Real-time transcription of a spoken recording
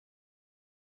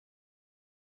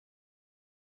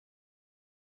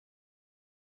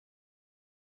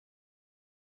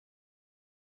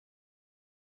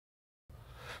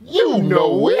You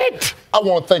know it. I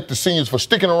want to thank the seniors for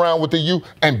sticking around with the U,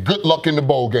 and good luck in the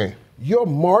bowl game. Your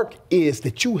mark is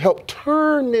that you helped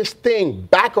turn this thing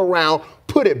back around,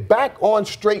 put it back on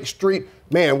straight street.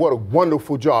 Man, what a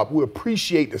wonderful job. We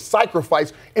appreciate the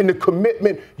sacrifice and the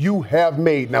commitment you have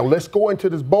made. Now let's go into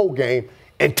this bowl game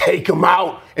and take them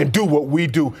out and do what we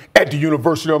do at the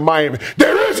University of Miami.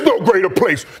 There is no greater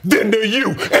place than the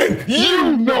U, and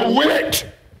you know it.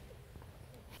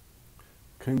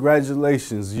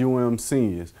 Congratulations, UM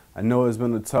seniors. I know it's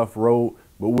been a tough road,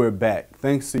 but we're back.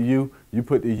 Thanks to you, you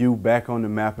put the U back on the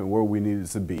map and where we needed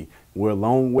to be. We're a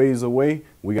long ways away.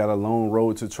 We got a long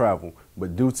road to travel.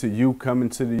 But due to you coming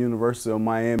to the University of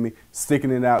Miami, sticking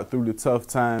it out through the tough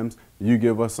times, you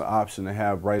give us an option to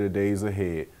have brighter days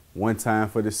ahead. One time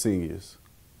for the seniors.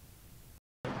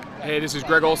 Hey, this is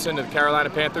Greg Olson of the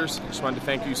Carolina Panthers. Just wanted to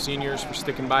thank you seniors for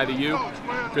sticking by the U.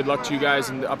 Good luck to you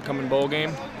guys in the upcoming bowl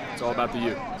game. It's all about the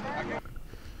U.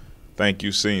 Thank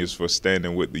you seniors for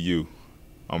standing with the U.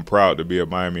 I'm proud to be a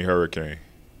Miami Hurricane.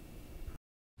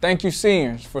 Thank you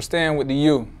seniors for staying with the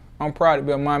U. I'm proud to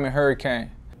be a Miami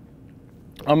Hurricane.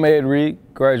 I'm Ed Reed,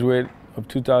 graduate of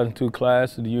 2002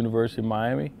 class of the University of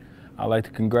Miami. I'd like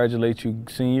to congratulate you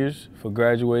seniors for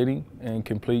graduating and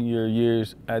completing your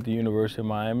years at the University of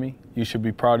Miami. You should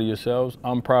be proud of yourselves.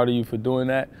 I'm proud of you for doing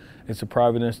that. It's a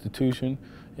private institution,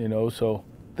 so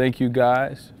thank you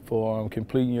guys for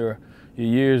completing your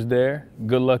years there.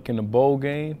 Good luck in the bowl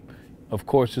game. Of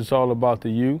course, it's all about the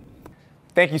U.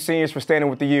 Thank you seniors for standing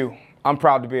with the U. I'm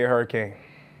proud to be a Hurricane.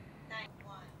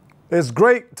 It's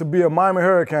great to be a Miami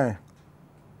Hurricane.